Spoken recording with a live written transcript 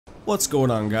What's going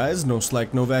on, guys?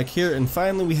 NoSlack Novak here, and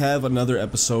finally we have another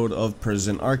episode of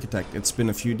Prison Architect. It's been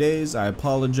a few days, I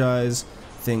apologize,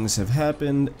 things have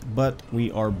happened, but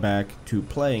we are back to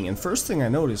playing. And first thing I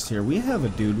noticed here, we have a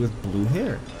dude with blue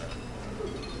hair.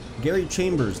 Gary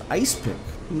Chambers, Ice Pick.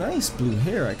 Nice blue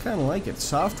hair, I kinda like it.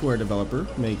 Software developer,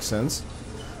 makes sense.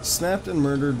 Snapped and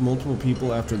murdered multiple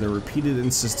people after their repeated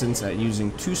insistence at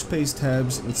using 2 space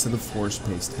tabs instead of 4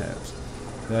 space tabs.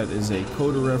 That is a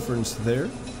coda reference there.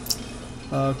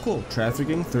 Cool.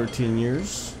 Trafficking, 13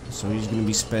 years. So he's going to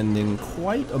be spending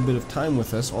quite a bit of time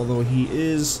with us, although he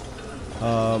is,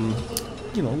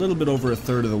 you know, a little bit over a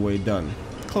third of the way done.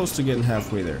 Close to getting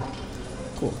halfway there.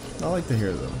 Cool. I like the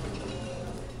hair, though.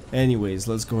 Anyways,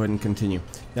 let's go ahead and continue.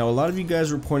 Now, a lot of you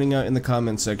guys were pointing out in the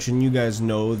comment section, you guys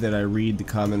know that I read the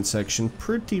comment section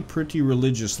pretty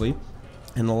religiously,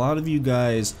 and a lot of you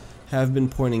guys have been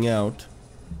pointing out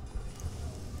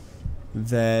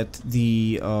that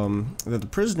the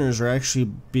prisoners are actually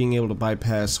being able to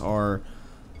bypass our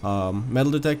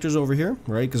metal detectors over here,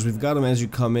 right? Because we've got them as you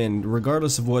come in,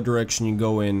 regardless of what direction you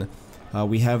go in.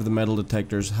 We have the metal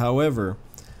detectors. However,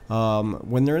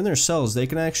 when they're in their cells, they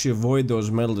can actually avoid those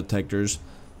metal detectors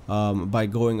by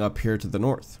going up here to the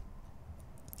north.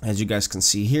 As you guys can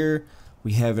see here,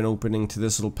 we have an opening to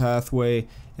this little pathway,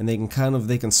 and they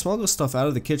can smuggle stuff out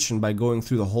of the kitchen by going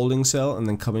through the holding cell and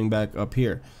then coming back up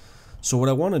here. So what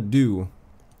I want to do,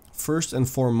 first and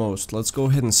foremost, let's go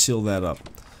ahead and seal that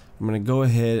up. I'm going to go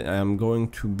ahead and I'm going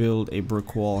to build a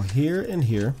brick wall here and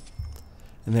here.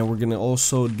 And then we're going to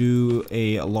also do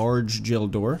a large jail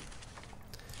door.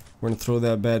 We're going to throw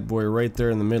that bad boy right there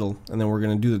in the middle. And then we're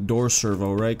going to do the door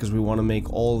servo, right? Because we want to make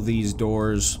all these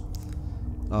doors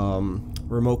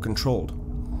remote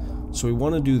controlled. So we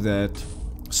want to do that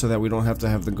so that we don't have to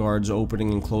have the guards opening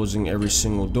and closing every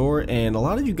single door. And a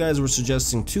lot of you guys were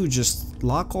suggesting too, just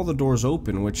lock all the doors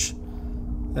open, which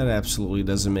that absolutely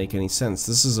doesn't make any sense.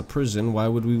 This is a prison. Why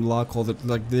would we lock all the,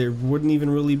 like, there wouldn't even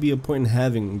really be a point in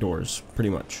having doors, pretty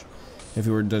much, if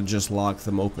we were to just lock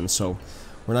them open. So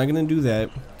we're not going to do that.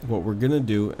 What we're going to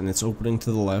do, and it's opening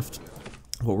to the left,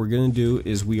 what we're going to do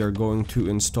is we are going to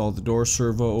install the door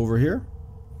servo over here,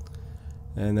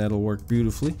 and that'll work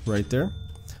beautifully right there.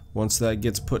 Once that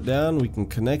gets put down, we can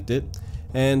connect it.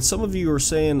 And some of you are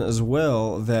saying as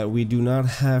well that we do not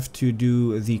have to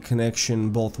do the connection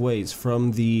both ways,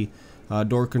 from the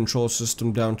door control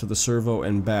system down to the servo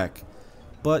and back.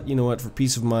 But you know what, for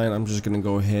peace of mind, I'm just going to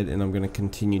go ahead and I'm going to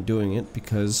continue doing it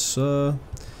because it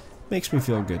makes me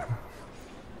feel good.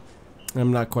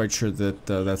 I'm not quite sure that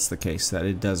that's the case, that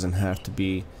it doesn't have to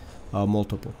be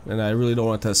multiple. And I really don't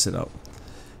want to test it out.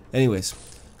 Anyways.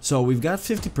 So we've got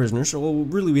 50 prisoners, well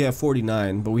really we have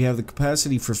 49, but we have the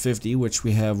capacity for 50, which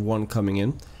we have 1 coming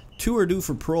in. 2 are due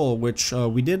for parole, which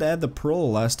we did add the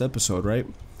parole last episode, right?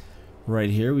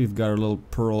 Right here, we've got our little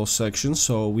parole section,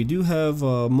 so we do have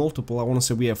multiple, I want to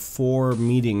say we have 4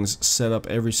 meetings set up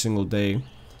every single day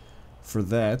for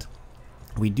that.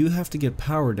 We do have to get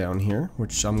power down here,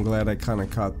 which I'm glad I kind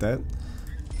of caught that.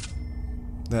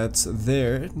 That's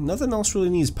there. Nothing else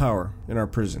really needs power in our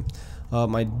prison.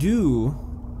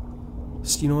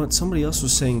 You know what, somebody else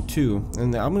was saying too,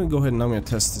 and I'm going to go ahead and I'm going to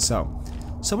test this out.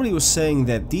 Somebody was saying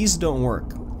that these don't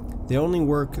work. They only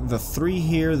work the 3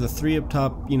 here, the 3 up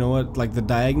top, you know what, like the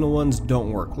diagonal ones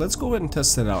don't work. Let's go ahead and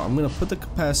test that out. I'm going to put the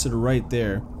capacitor right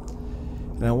there,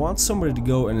 and I want somebody to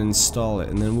go and install it,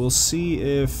 and then we'll see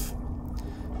if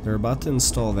they're about to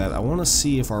install that. I want to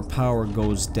see if our power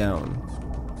goes down,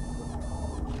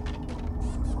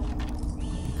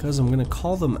 because I'm going to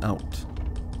call them out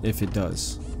if it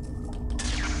does.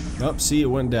 Oh, see, it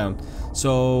went down.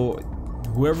 So,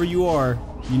 whoever you are,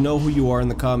 you know who you are in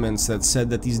the comments that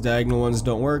said that these diagonal ones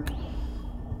don't work.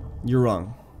 You're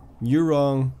wrong. You're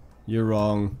wrong. You're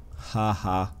wrong. Ha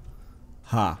ha.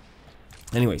 Ha.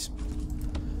 Anyways,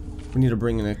 we need to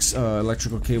bring an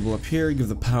electrical cable up here, give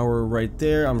the power right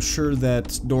there. I'm sure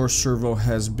that door servo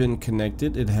has been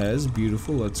connected. It has.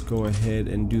 Beautiful. Let's go ahead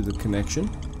and do the connection.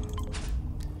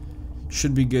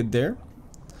 Should be good there.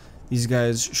 These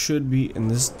guys should be in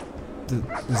this.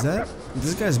 Is that?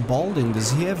 This guy's balding.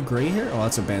 Does he have gray hair? Oh,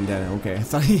 that's a bandana. Okay, I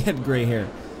thought he had gray hair.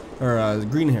 Or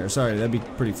green hair. Sorry, that'd be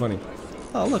pretty funny.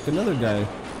 Oh, look, another guy.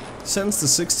 Sentenced to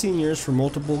 16 years for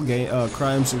multiple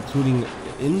crimes, including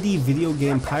indie video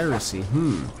game piracy.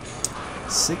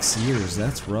 6 years.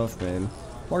 That's rough, man.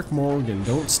 Mark Morgan,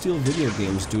 don't steal video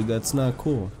games, dude. That's not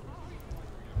cool.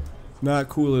 Not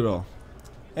cool at all.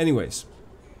 Anyways,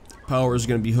 power is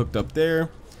going to be hooked up there.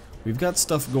 We've got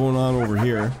stuff going on over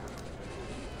here.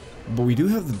 But we do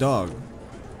have the dog.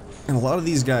 And a lot of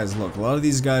these guys, look, a lot of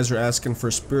these guys are asking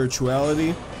for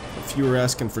spirituality. A few are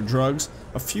asking for drugs.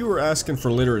 a few are asking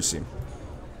for literacy.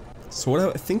 So what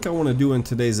I think I want to do in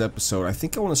today's episode, I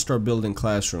think I want to start building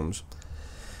classrooms.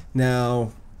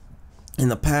 Now, in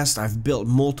the past, I've built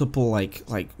multiple like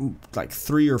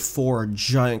 3 or 4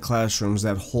 giant classrooms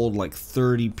that hold like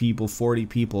 30 people, 40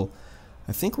 people.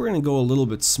 I think we're going to go a little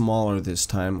bit smaller this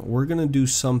time. We're going to do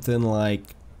something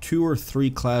like 2 or 3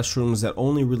 classrooms that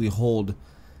only really hold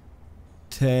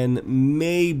 10,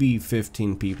 maybe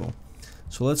 15 people.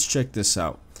 So let's check this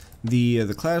out.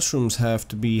 The classrooms have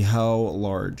to be how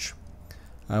large?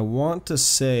 I want to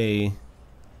say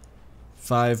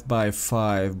 5 by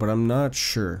 5, but I'm not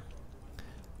sure.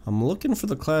 I'm looking for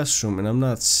the classroom and I'm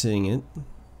not seeing it.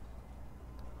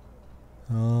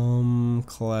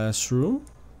 Classroom?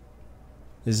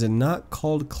 Is it not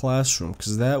called classroom?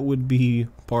 Because that would be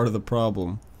part of the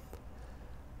problem.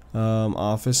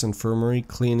 Office, infirmary,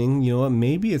 cleaning. You know what?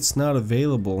 Maybe it's not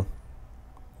available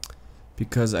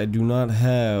because I do not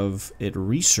have it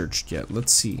researched yet.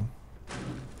 Let's see.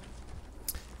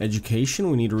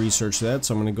 Education, we need to research that,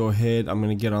 so I'm going to go ahead, I'm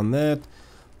going to get on that.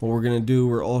 What we're going to do,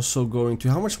 we're also going to,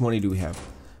 how much money do we have?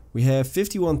 We have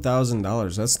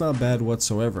 $51,000, that's not bad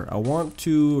whatsoever. I want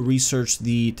to research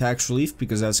the tax relief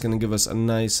because that's going to give us a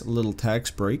nice little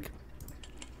tax break.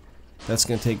 That's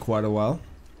going to take quite a while.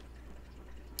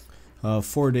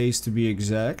 4 days to be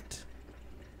exact.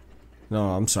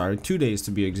 No, I'm sorry, 2 days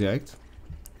to be exact.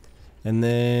 And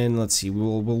then, let's see,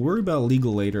 we'll worry about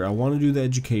legal later. I want to do the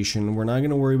education. We're not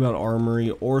going to worry about armory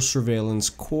or surveillance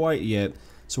quite yet.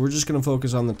 So we're just going to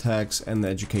focus on the tax and the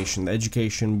education. The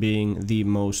education being the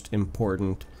most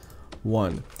important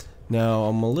one. Now,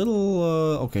 I'm a little,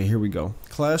 okay, here we go.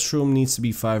 Classroom needs to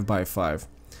be 5 by 5.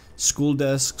 School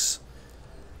desks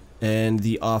and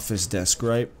the office desk,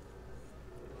 right?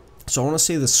 So I want to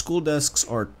say the school desks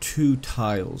are 2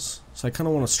 tiles. So I kind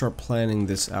of want to start planning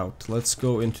this out. Let's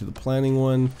go into the planning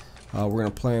one. We're going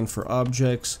to plan for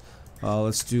objects.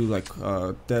 Let's do like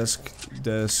desk,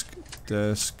 desk,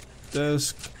 desk,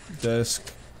 desk,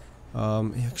 desk.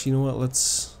 Actually, you know what?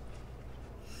 Let's...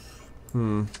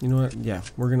 you know what? Yeah,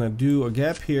 we're going to do a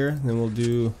gap here. Then we'll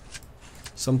do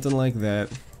something like that.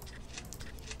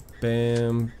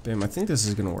 Bam, bam. I think this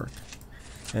is going to work.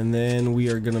 And then we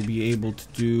are going to be able to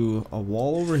do a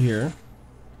wall over here.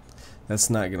 That's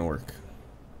not going to work.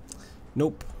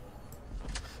 Nope.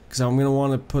 Because I'm going to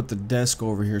want to put the desk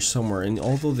over here somewhere. And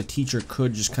although the teacher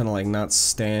could just kind of like not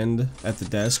stand at the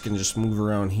desk and just move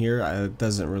around here, it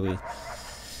doesn't really...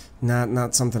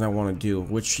 Not something I want to do.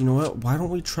 Which, you know what? Why don't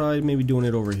we try maybe doing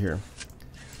it over here?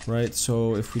 Right,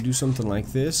 so if we do something like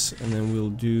this, and then we'll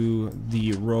do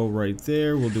the row right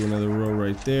there. We'll do another row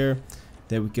right there.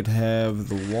 That we could have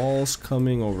the walls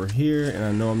coming over here, and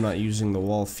I know I'm not using the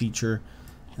wall feature.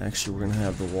 Actually, we're gonna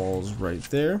have the walls right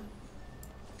there.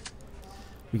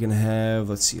 We can have,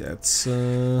 let's see, that's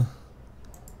 8.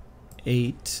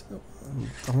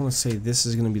 I want to say this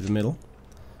is gonna be the middle,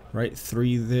 right?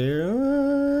 3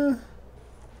 there,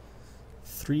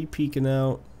 3 peeking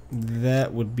out.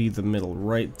 That would be the middle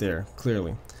right there,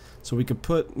 clearly. So we could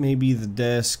put maybe the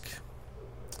desk.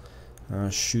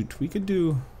 Shoot, we could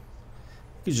do.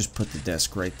 You could just put the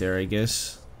desk right there, I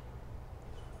guess.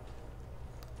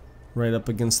 Right up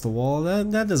against the wall.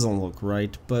 That doesn't look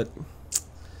right, but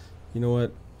you know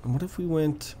what? What if we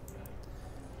went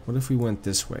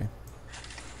this way?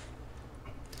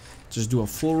 Just do a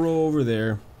full row over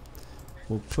there.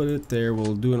 We'll put it there.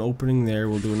 We'll do an opening there.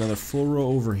 We'll do another full row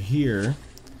over here.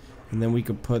 And then we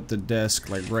could put the desk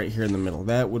like right here in the middle.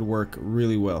 That would work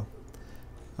really well.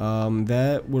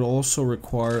 That would also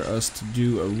require us to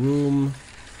do a room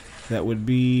that would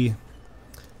be,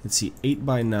 let's see, 8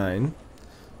 by 9.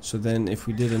 So then if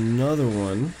we did another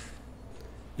one,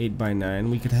 8 by 9,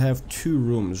 we could have 2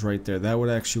 rooms right there. That would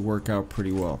actually work out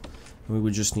pretty well. And we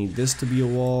would just need this to be a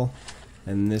wall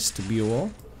and this to be a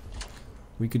wall.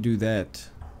 We could do that.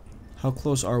 How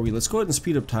close are we? Let's go ahead and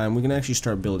speed up time. We can actually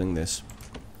start building this.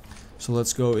 So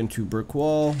let's go into brick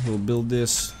wall. We'll build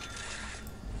this.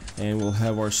 And we'll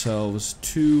have ourselves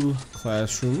 2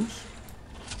 classrooms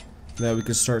that we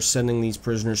can start sending these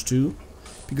prisoners to,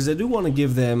 because I do want to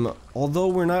give them, although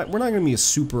we're not going to be a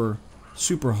super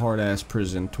hard ass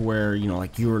prison to where, you know,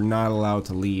 like you're not allowed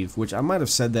to leave, which I might have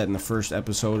said that in the first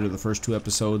episode or the first 2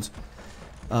 episodes.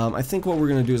 I think what we're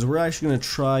going to do is we're actually going to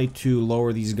try to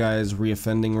lower these guys'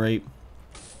 reoffending rate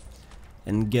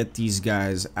and get these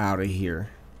guys out of here.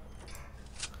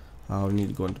 We need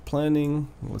to go into planning.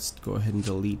 Let's go ahead and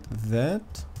delete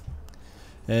that.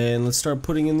 And let's start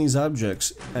putting in these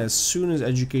objects as soon as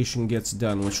education gets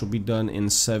done, which will be done in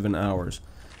 7 hours.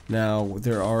 Now,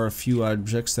 there are a few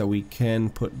objects that we can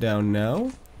put down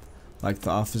now, like the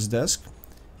office desk.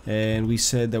 And we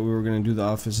said that we were going to do the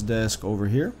office desk over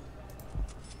here.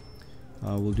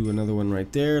 We'll do another one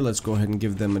right there. Let's go ahead and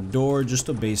give them a door, just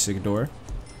a basic door.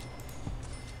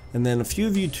 And then a few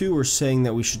of you too were saying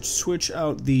that we should switch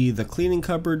out the cleaning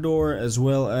cupboard door as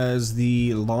well as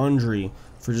the laundry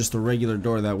for just a regular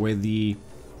door. That way the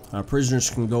prisoners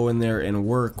can go in there and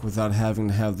work without having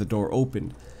to have the door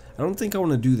opened. I don't think I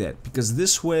want to do that, because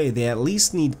this way they at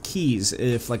least need keys.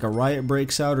 If like a riot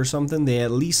breaks out or something, they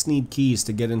at least need keys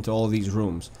to get into all these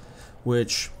rooms,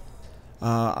 which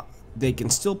they can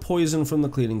still poison from the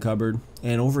cleaning cupboard.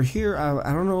 And over here,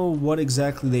 I don't know what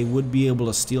exactly they would be able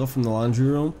to steal from the laundry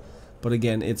room, but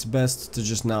again, it's best to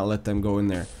just not let them go in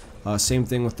there. Same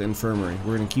thing with the infirmary.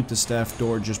 We're going to keep the staff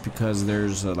door just because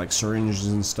there's like syringes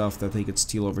and stuff that they could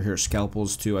steal over here.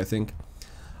 Scalpels too, I think.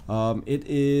 It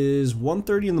is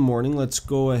 1:30 in the morning. Let's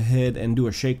go ahead and do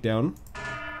a shakedown.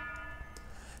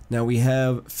 Now we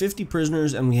have 50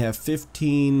 prisoners and we have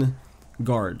 15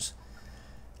 guards.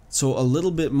 So a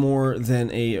little bit more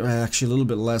than actually a little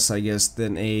bit less, I guess,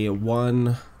 than a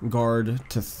 1 guard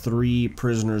to 3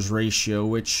 prisoners ratio,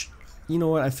 which, you know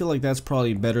what, I feel like that's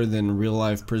probably better than real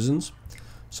life prisons.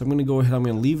 So I'm going to go ahead, I'm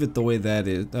going to leave it the way that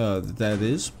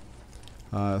is.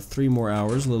 3 more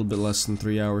hours, a little bit less than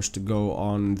 3 hours to go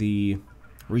on the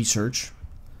research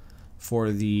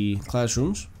for the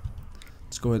classrooms.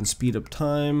 Let's go ahead and speed up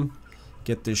time,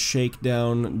 get this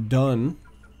shakedown done.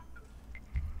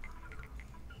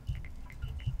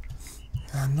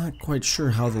 I'm not quite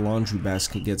sure how the laundry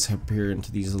basket gets up here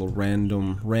into these little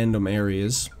random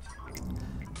areas.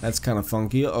 That's kind of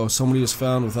funky. Oh, somebody was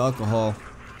found with alcohol.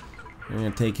 We're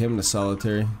gonna take him to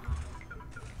solitary.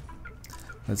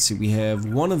 Let's see, we have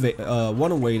one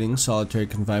awaiting solitary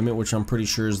confinement, which I'm pretty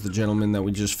sure is the gentleman that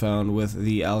we just found with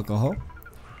the alcohol.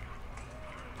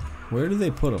 Where did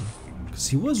they put him? Because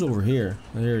he was over here.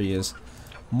 There he is.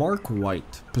 Mark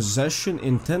White, possession,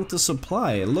 intent to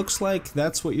supply. It looks like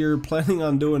that's what you're planning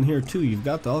on doing here too. You've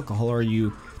got the alcohol. Do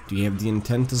you have the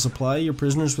intent to supply your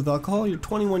prisoners with alcohol? You're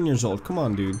 21 years old. Come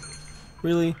on, dude.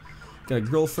 Really? Got a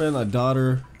girlfriend, a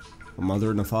daughter, a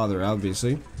mother and a father,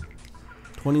 obviously.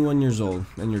 21 years old,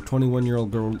 and your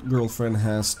 21-year-old girlfriend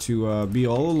has to be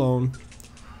all alone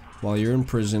while you're in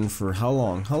prison for how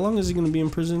long? How long is he going to be in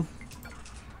prison?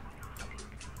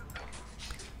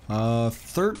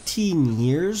 13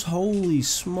 years? Holy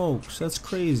smokes, that's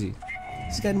crazy.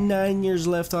 He's got 9 years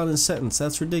left on his sentence.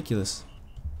 That's ridiculous.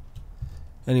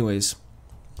 Anyways,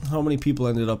 how many people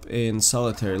ended up in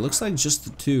solitary? Looks like just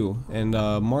the 2, and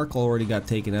Mark already got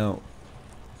taken out.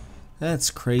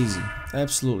 That's crazy.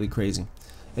 Absolutely crazy.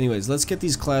 Anyways, let's get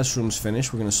these classrooms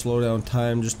finished. We're going to slow down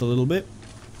time just a little bit.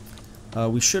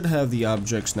 We should have the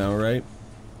objects now, right?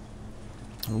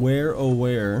 Where, oh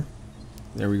where?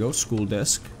 There we go, school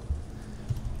desk.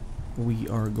 We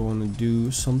are going to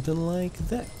do something like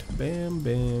that. Bam,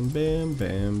 bam, bam,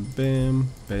 bam, bam,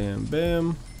 bam,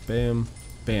 bam, bam,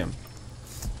 bam.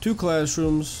 2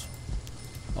 classrooms.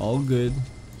 All good.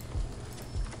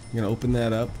 I'm going to open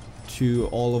that up to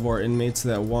all of our inmates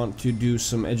that want to do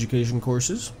some education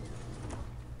courses.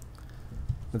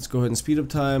 Let's go ahead and speed up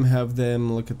time, have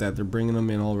them, look at that, they're bringing them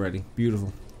in already.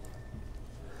 Beautiful.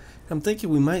 I'm thinking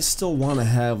we might still want to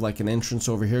have like an entrance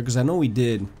over here, because I know we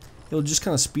did. It'll just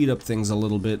kind of speed up things a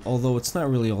little bit, although it's not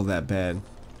really all that bad.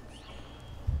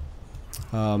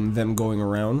 Them going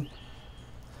around.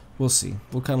 We'll see.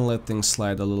 We'll kind of let things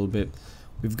slide a little bit.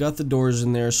 We've got the doors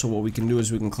in there, so what we can do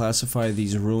is we can classify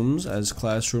these rooms as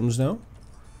classrooms now.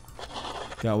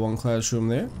 Got 1 classroom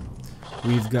there.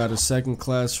 We've got a 2nd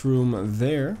classroom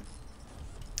there.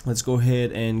 Let's go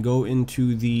ahead and go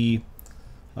into the,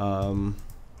 not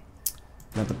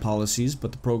the policies,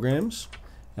 but the programs.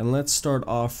 And let's start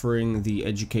offering the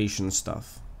education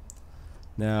stuff.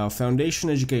 Now, foundation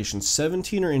education.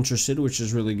 17 are interested, which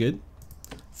is really good.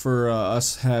 For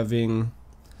us having,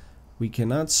 we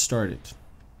cannot start it.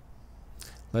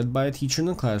 Led by a teacher in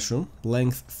the classroom.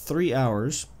 Length 3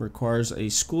 hours. Requires a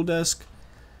school desk.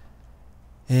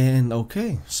 And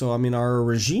okay, so I mean our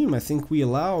regime, I think we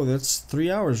allow, that's 3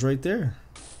 hours right there.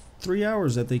 3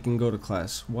 hours that they can go to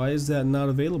class. Why is that not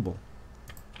available?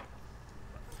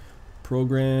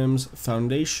 Programs,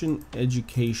 foundation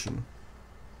education.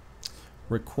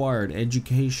 Required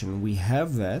education. We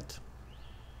have that.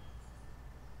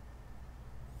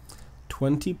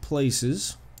 20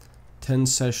 places, 10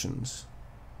 sessions.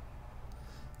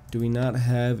 Do we not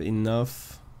have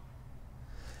enough?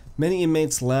 Many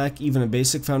inmates lack even a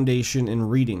basic foundation in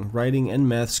reading, writing, and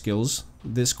math skills.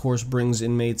 This course brings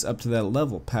inmates up to that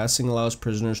level. Passing allows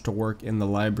prisoners to work in the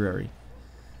library.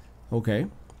 Okay.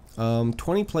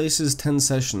 20 places, 10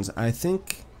 sessions. I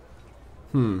think...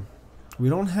 We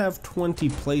don't have 20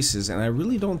 places, and I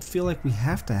really don't feel like we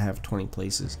have to have 20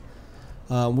 places.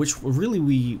 Which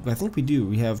really I think we do.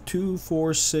 We have 2,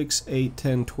 4, 6, 8,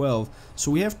 10, 12. So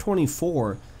we have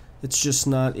 24. It's just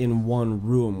not in one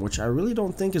room, which I really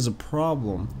don't think is a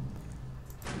problem.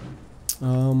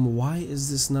 Why is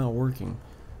this not working?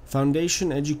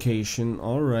 Foundation education,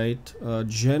 alright.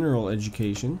 General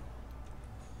education.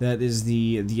 That is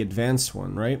the advanced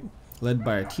one, right? Led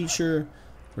by a teacher.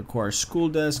 Requires school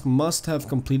desk, must have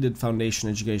completed foundation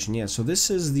education. Yeah, so this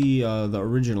is the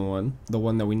original one, the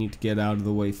one that we need to get out of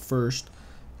the way first.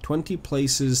 20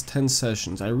 places, 10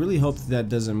 sessions. I really hope that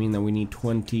doesn't mean that we need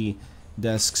 20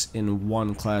 desks in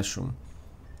one classroom.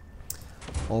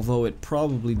 Although it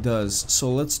probably does. So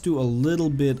let's do a little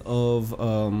bit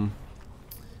of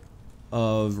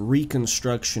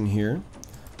reconstruction here.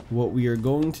 What we are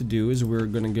going to do is we're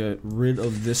going to get rid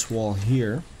of this wall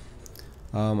here.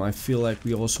 I feel like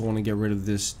we also want to get rid of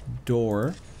this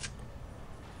door.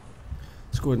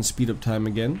 Let's go ahead and speed up time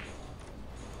again.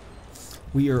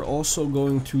 We are also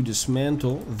going to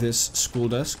dismantle this school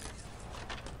desk.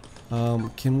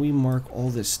 Can we mark all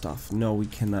this stuff? No, we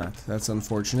cannot. That's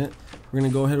unfortunate. We're going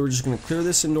to go ahead, we're just going to clear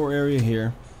this indoor area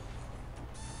here.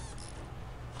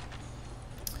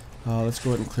 Let's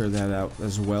go ahead and clear that out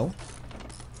as well.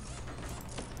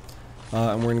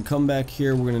 And we're going to come back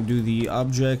here, we're going to do the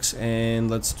objects,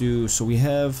 and let's do, so we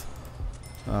have,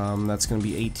 that's going to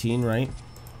be 18, right?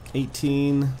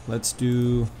 18, let's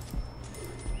do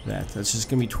that. That's just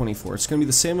going to be 24. It's going to be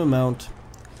the same amount,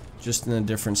 just in a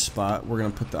different spot. We're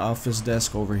going to put the office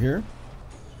desk over here.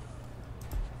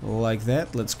 Like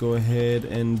that. Let's go ahead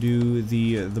and do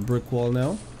the brick wall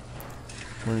now.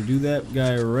 We're going to do that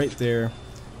guy right there.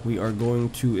 We are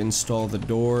going to install the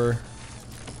door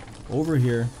over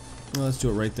here. Well, let's do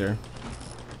it right there.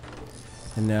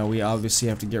 And now we obviously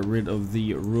have to get rid of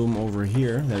the room over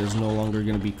here. That is no longer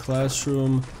going to be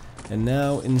classroom. And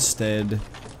now instead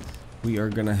we are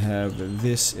going to have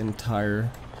this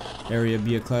entire area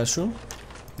be a classroom.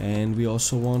 And we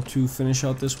also want to finish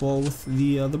out this wall with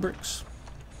the bricks.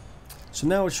 So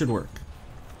now it should work.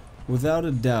 Without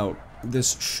a doubt,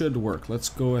 this should work. Let's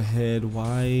go ahead.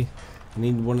 Why? I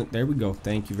need one. There we go.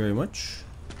 Thank you very much.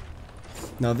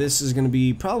 Now this is going to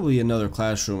be probably another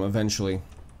classroom eventually.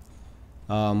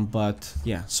 But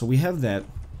yeah, so we have that.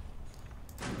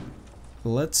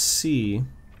 Let's see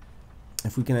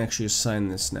if we can actually assign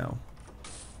this now.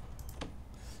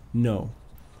 No.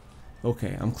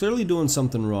 Okay, I'm clearly doing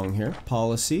something wrong here.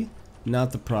 Policy,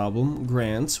 not the problem.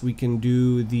 Grants, we can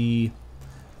do the...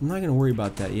 I'm not going to worry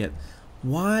about that yet.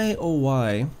 Why, oh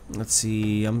why? Let's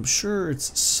see, I'm sure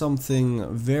it's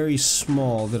something very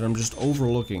small that I'm just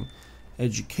overlooking.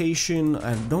 Education,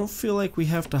 I don't feel like we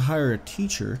have to hire a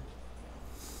teacher.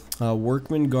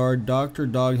 Workman, guard, doctor,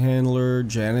 dog handler,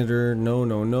 janitor, no.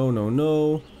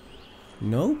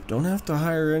 Nope, don't have to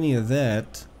hire any of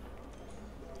that.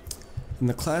 And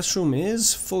the classroom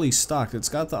is fully stocked. It's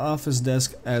got the office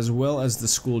desk as well as the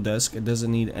school desk. It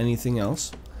doesn't need anything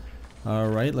else.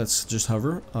 Alright, let's just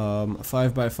hover.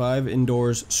 5x5,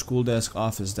 indoors, school desk,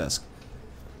 office desk.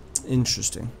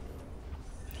 Interesting.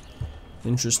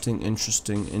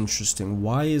 Interesting.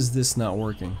 Why is this not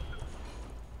working?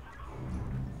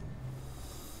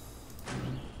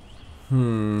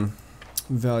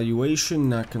 Valuation,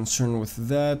 not concerned with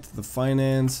that. The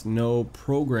finance, no.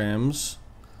 Programs.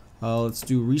 Let's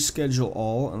do reschedule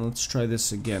all, and let's try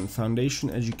this again.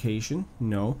 Foundation education,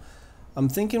 no. I'm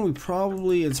thinking it's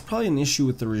probably an issue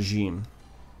with the regime.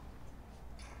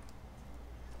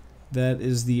 That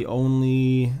is the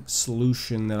only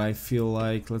solution that I feel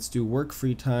like. Let's do work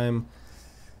free time.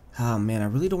 Ah man, I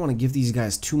really don't want to give these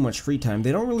guys too much free time.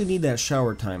 They don't really need that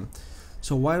shower time.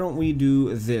 So why don't we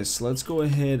do this? Let's go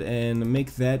ahead and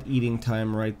make that eating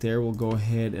time right there. We'll go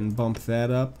ahead and bump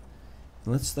that up.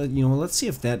 Let's see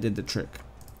if that did the trick.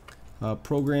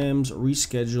 Programs,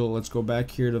 reschedule. Let's go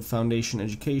back here to foundation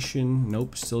education.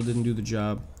 Nope, still didn't do the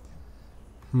job.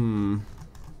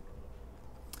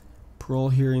 Parole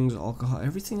hearings, alcohol,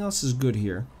 everything else is good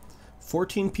here.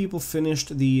 14 people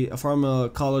finished the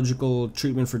pharmacological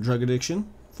treatment for drug addiction.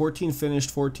 14 finished,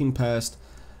 14 passed.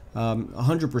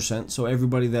 100%, so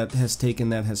everybody that has taken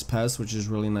that has passed, which is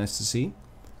really nice to see.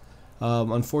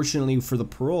 Unfortunately for the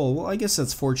parole, well, I guess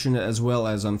that's fortunate as well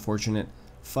as unfortunate.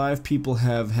 5 people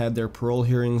have had their parole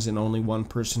hearings and only 1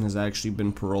 person has actually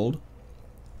been paroled.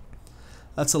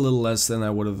 That's a little less than I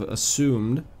would have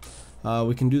assumed.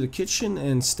 We can do the kitchen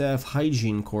and staff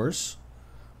hygiene course.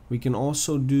 We can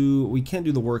also do, we can't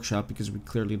do the workshop because we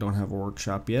clearly don't have a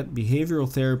workshop yet. Behavioral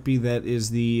therapy, that is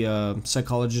the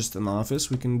psychologist in the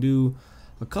office. We can do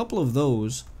a couple of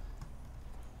those.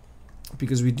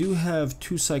 because we do have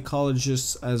 2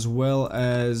 psychologists as well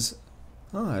as...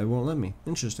 Oh, it won't let me.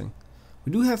 Interesting.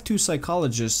 We do have 2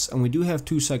 psychologists, and we do have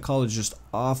 2 psychologist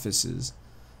offices.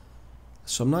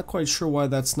 So I'm not quite sure why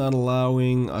that's not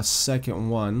allowing a second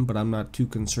one, but I'm not too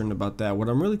concerned about that. What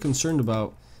I'm really concerned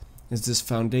about is this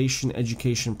foundation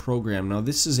education program. Now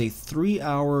this is a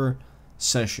 3-hour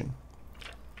session,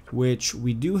 which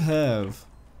we do have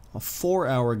a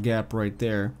 4-hour gap right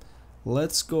there.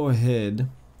 Let's go ahead,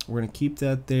 we're gonna keep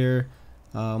that there.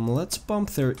 Let's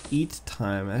bump their eat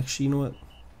time. Actually, you know what,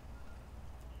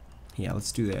 yeah,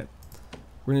 let's do that.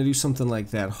 We're gonna do something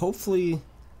like that. Hopefully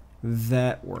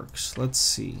that works. Let's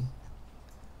see.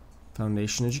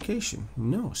 Foundation education,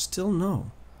 no, still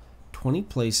no. 20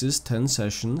 places, 10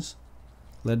 sessions,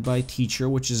 led by teacher,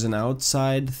 which is an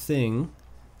outside thing.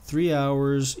 3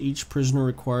 hours, each prisoner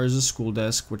requires a school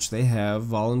desk, which they have.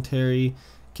 Voluntary,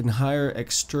 can hire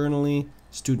externally.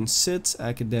 Student sits,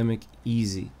 academic,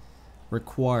 easy.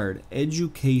 Required,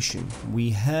 education. We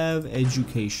have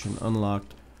education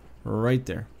unlocked right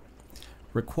there.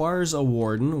 Requires a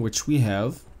warden, which we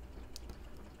have.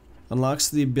 Unlocks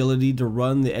the ability to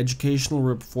run the educational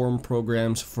reform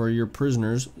programs for your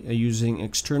prisoners using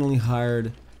externally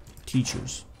hired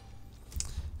teachers.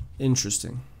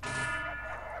 Interesting.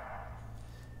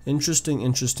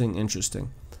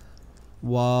 Interesting.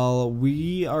 While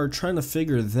we are trying to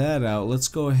figure that out, let's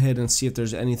go ahead and see if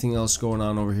there's anything else going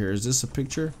on over here. Is this a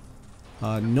picture?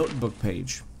 Notebook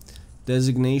page.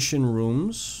 Designation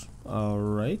rooms.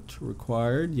 Alright,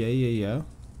 required. Yeah.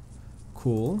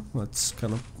 Cool. That's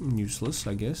kind of useless,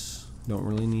 I guess. Don't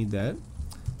really need that.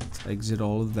 Let's exit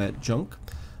all of that junk.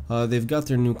 They've got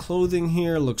their new clothing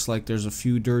here. Looks like there's a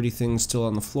few dirty things still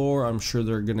on the floor. I'm sure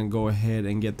they're gonna go ahead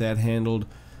and get that handled.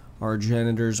 Our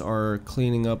janitors are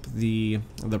cleaning up the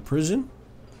prison.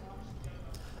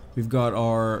 We've got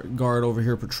our guard over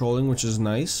here patrolling, which is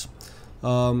nice.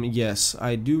 Yes,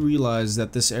 I do realize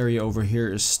that this area over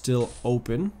here is still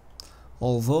open,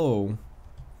 although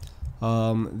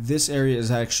this area is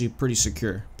actually pretty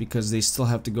secure because they still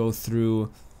have to go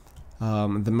through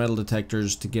the metal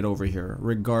detectors to get over here,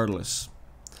 regardless.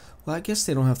 Well, I guess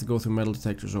they don't have to go through metal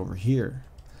detectors over here,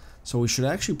 so we should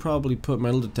actually probably put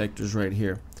metal detectors right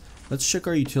here. Let's check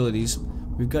our utilities.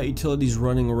 We've got utilities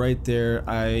running right there.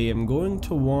 I am going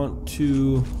to want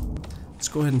to... Let's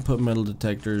go ahead and put metal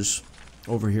detectors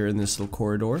over here in this little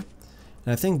corridor. And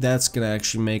I think that's going to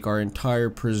actually make our entire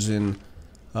prison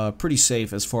pretty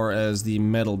safe as far as the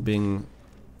metal being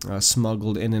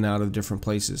smuggled in and out of different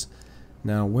places.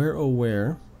 Now, where, oh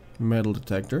where? Metal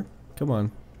detector. Come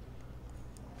on.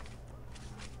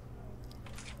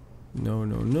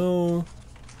 No.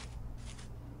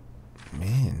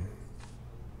 Man.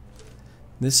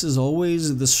 This is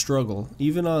always the struggle,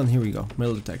 even on, here we go,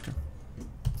 metal detector.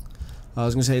 I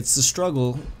was gonna say, it's the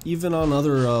struggle, even on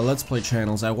other Let's Play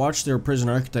channels. I watch their Prison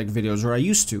Architect videos, or I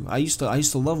used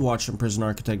to love watching Prison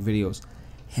Architect videos,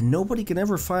 and nobody can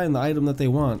ever find the item that they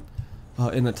want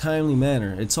in a timely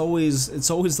manner. It's always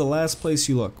the last place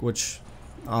you look, which,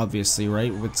 obviously,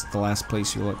 right? It's the last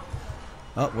place you look.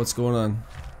 Oh, what's going on?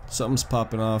 Something's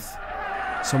popping off.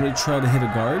 Somebody tried to hit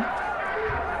a guard?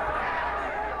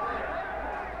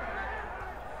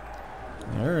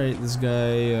 Alright, this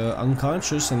guy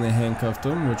unconscious and they handcuffed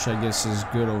him, which I guess is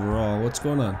good overall. What's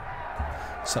going on?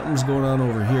 Something's going on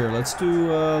over here. Let's do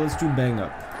bang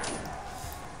up.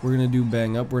 We're gonna do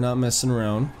bang up. We're not messing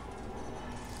around.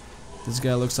 This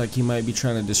guy looks like he might be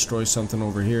trying to destroy something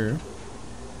over here.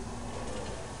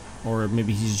 Or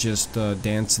maybe he's just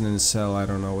dancing in his cell. I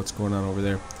don't know what's going on over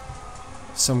there.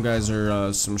 Some guys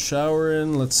are some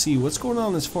showering. Let's see what's going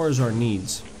on as far as our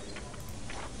needs.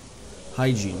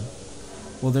 Hygiene.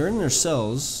 Well, they're in their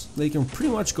cells. They can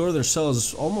pretty much go to their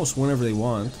cells almost whenever they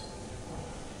want.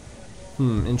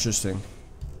 Interesting.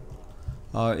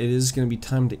 It is going to be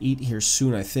time to eat here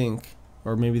soon, I think.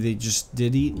 Or maybe they just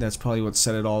did eat. That's probably what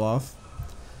set it all off.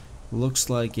 Looks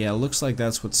like, yeah, looks like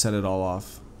that's what set it all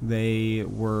off. They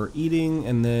were eating,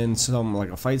 and then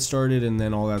like a fight started, and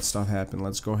then all that stuff happened.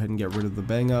 Let's go ahead and get rid of the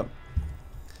bang up.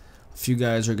 A few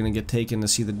guys are going to get taken to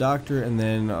see the doctor, and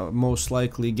then most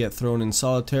likely get thrown in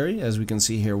solitary, as we can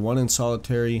see here. 1 in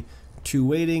solitary, 2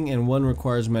 waiting, and 1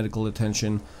 requires medical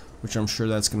attention, which I'm sure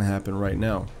that's going to happen right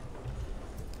now.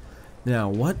 Now,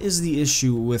 what is the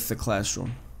issue with the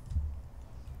classroom?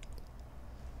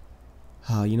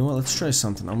 You know what, let's try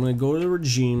something. I'm going to go to the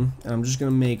regime, and I'm just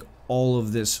going to make all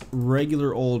of this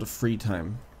regular old free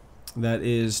time. That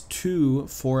is 2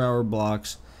 4-hour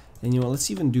blocks, and you know what,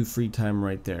 let's even do free time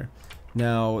right there.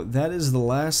 Now, that is the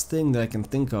last thing that I can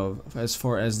think of as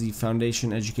far as the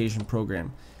foundation education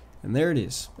program. And there it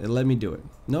is. It let me do it.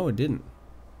 No, it didn't.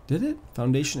 Did it?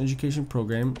 Foundation education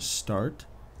program start.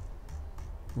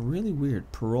 Really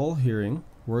weird. Parole hearing,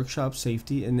 workshop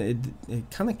safety, and it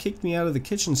kind of kicked me out of the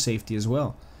kitchen safety as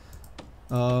well.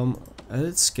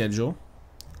 Edit schedule.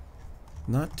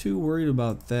 Not too worried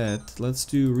about that. Let's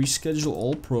do reschedule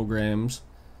all programs.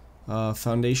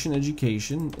 Foundation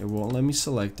education. It won't let me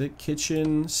select it.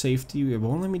 Kitchen safety. It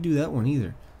won't let me do that one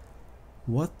either.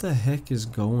 What the heck is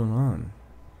going on?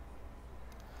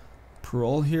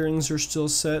 Parole hearings are still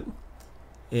set.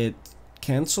 It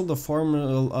canceled the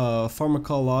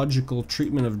pharmacological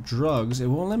treatment of drugs. It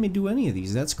won't let me do any of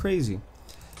these. That's crazy.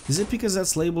 Is it because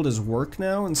that's labeled as work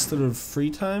now instead of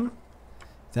free time?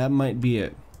 That might be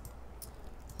it.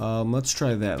 Let's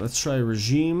try that. Let's try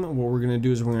regime. What we're going to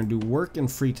do is we're going to do work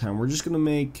and free time. We're just going to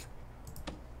make...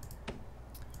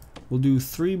 We'll do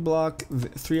 3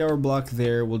 hour block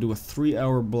there. We'll do a 3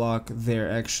 hour block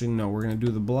there. Actually, no. We're going to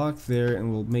do the block there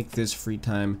and we'll make this free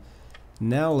time.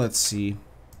 Now let's see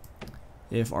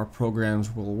if our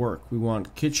programs will work. We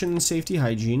want kitchen and safety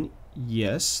hygiene.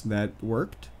 Yes, that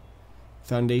worked.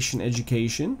 Foundation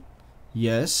education.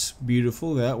 Yes,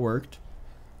 beautiful, that worked.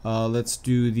 Let's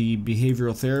do the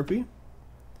behavioral therapy.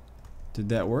 Did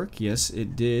that work? Yes,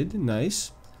 it did.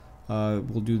 Nice.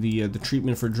 We'll do the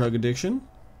treatment for drug addiction.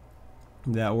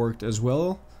 That worked as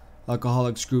well.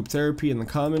 Alcoholics group therapy in the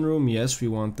common room. Yes, we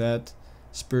want that.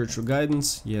 Spiritual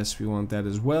guidance. Yes, we want that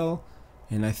as well.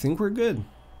 And I think we're good.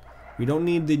 We don't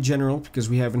need the general because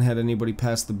we haven't had anybody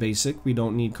pass the basic. We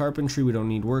don't need carpentry. We don't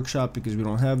need workshop because we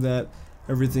don't have that.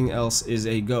 Everything else is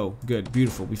a go. Good.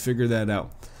 Beautiful. We figured that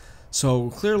out. So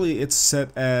clearly it's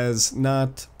set as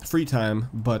not free time,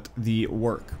 but the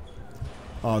work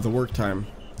time.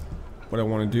 What I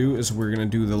want to do is we're going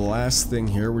to do the last thing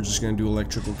here. We're just going to do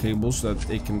electrical cables so that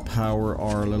they can power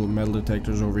our little metal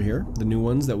detectors over here. The new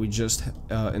ones that we just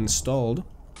installed.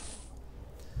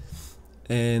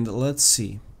 And let's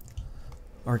see.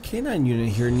 Our canine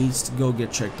unit here needs to go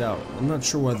get checked out. I'm not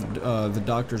sure why the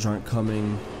doctors aren't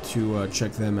coming to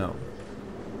check them out.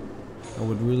 I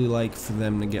would really like for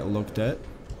them to get looked at.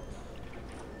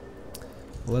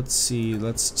 Let's see,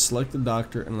 let's select the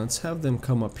doctor and let's have them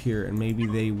come up here and maybe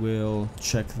they will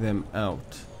check them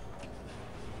out.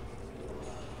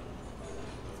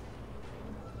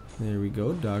 There we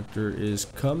go, doctor is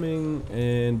coming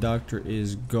and doctor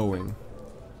is going.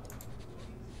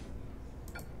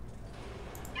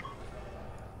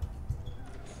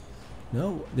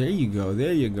 No, there you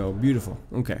go, beautiful,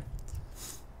 okay.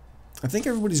 I think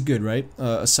everybody's good, right?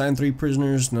 Assign 3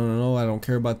 prisoners, no, I don't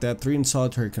care about that. 3 in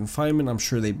solitary confinement, I'm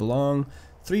sure they belong.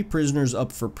 3 prisoners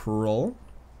up for parole.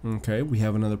 Okay, we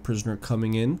have another prisoner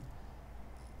coming in.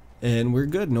 And we're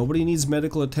good, nobody needs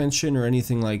medical attention or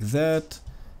anything like that.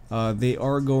 They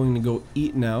are going to go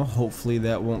eat now, hopefully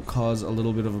that won't cause a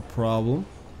little bit of a problem.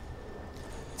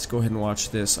 Let's go ahead and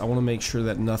watch this. I want to make sure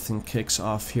that nothing kicks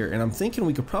off here. And I'm thinking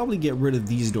we could probably get rid of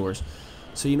these doors.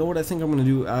 So you know what I think I'm going to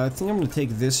do? I think I'm going to take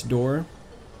this door.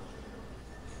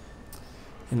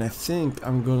 And I think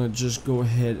I'm going to just go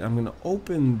ahead. I'm going to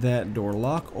open that door.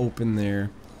 Lock open there.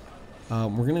 We're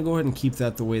going to go ahead and keep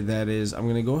that the way that is. I'm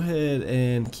going to go ahead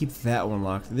and keep that one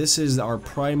locked. This is our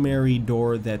primary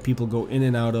door that people go in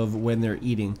and out of when they're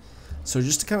eating. So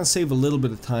just to kind of save a little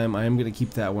bit of time, I am going to keep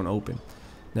that one open.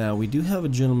 Now, we do have a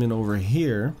gentleman over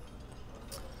here.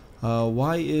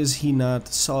 Why is he not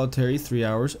solitary? 3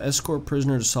 hours. Escort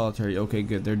prisoner to solitary. Okay,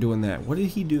 good. They're doing that. What did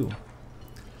he do?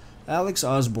 Alex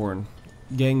Osborne.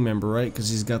 Gang member, right? Because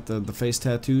he's got the face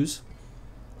tattoos.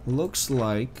 Looks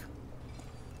like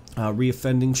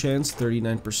reoffending chance,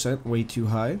 39%. Way too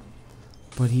high.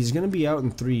 But he's going to be out in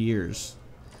 3 years.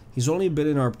 He's only been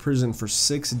in our prison for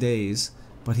 6 days.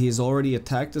 But he has already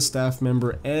attacked a staff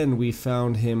member and we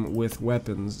found him with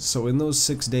weapons. So in those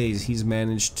 6 days he's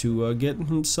managed to get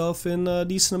himself in a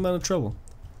decent amount of trouble.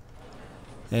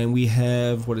 And we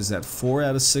have, what is that, 4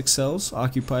 out of 6 cells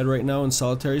occupied right now in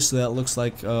solitary. So that looks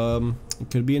like it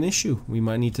could be an issue. We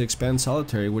might need to expand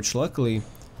solitary, which luckily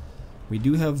we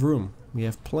do have room. We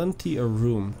have plenty of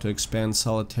room to expand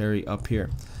solitary up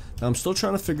here. Now I'm still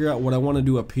trying to figure out what I want to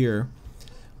do up here.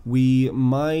 We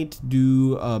might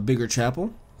do a bigger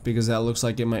chapel, because that looks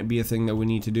like it might be a thing that we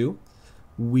need to do.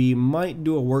 We might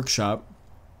do a workshop,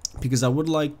 because I would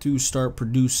like to start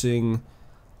producing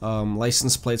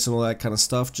license plates and all that kind of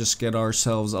stuff, just get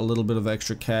ourselves a little bit of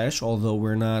extra cash, although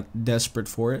we're not desperate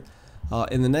for it.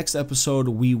 In the next episode,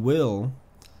 we will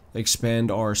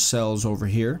expand our cells over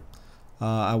here.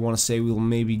 I want to say we'll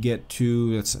maybe get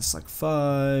to, it's like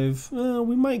 5,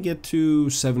 we might get to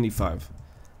 75.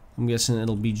 I'm guessing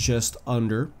it'll be just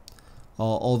under,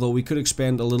 although we could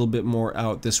expand a little bit more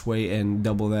out this way and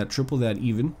double that, triple that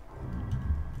even.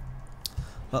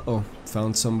 Uh-oh,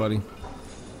 found somebody.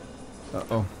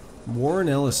 Uh-oh. Warren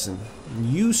Ellison,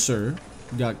 you, sir,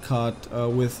 got caught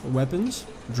with weapons,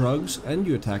 drugs, and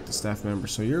you attacked a staff member.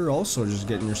 So you're also just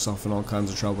getting yourself in all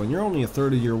kinds of trouble. And you're only a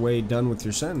third of your way done with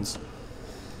your sentence.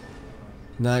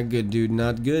 Not good, dude.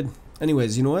 Not good.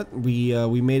 Anyways, you know what?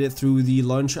 We made it through the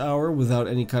lunch hour without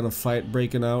any kind of fight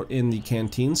breaking out in the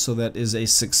canteen, so that is a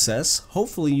success.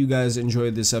 Hopefully you guys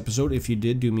enjoyed this episode. If you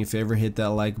did, do me a favor, hit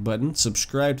that like button.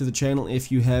 Subscribe to the channel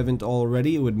if you haven't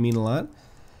already. It would mean a lot.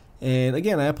 And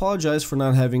again, I apologize for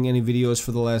not having any videos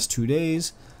for the last 2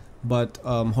 days, but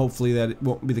hopefully that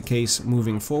won't be the case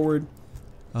moving forward.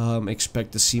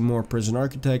 Expect to see more Prison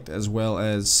Architect as well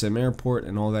as Sim Airport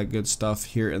and all that good stuff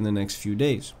here in the next few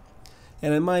days.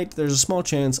 And there's a small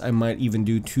chance I might even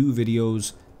do 2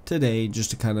 videos today just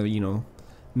to kind of, you know,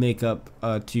 make up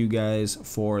to you guys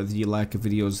for the lack of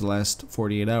videos the last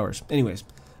 48 hours. Anyways,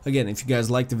 again, if you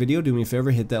guys liked the video, do me a favor,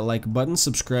 hit that like button,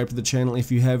 subscribe to the channel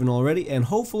if you haven't already, and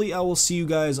hopefully I will see you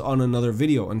guys on another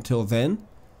video. Until then,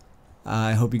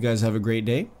 I hope you guys have a great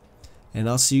day, and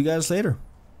I'll see you guys later.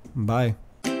 Bye.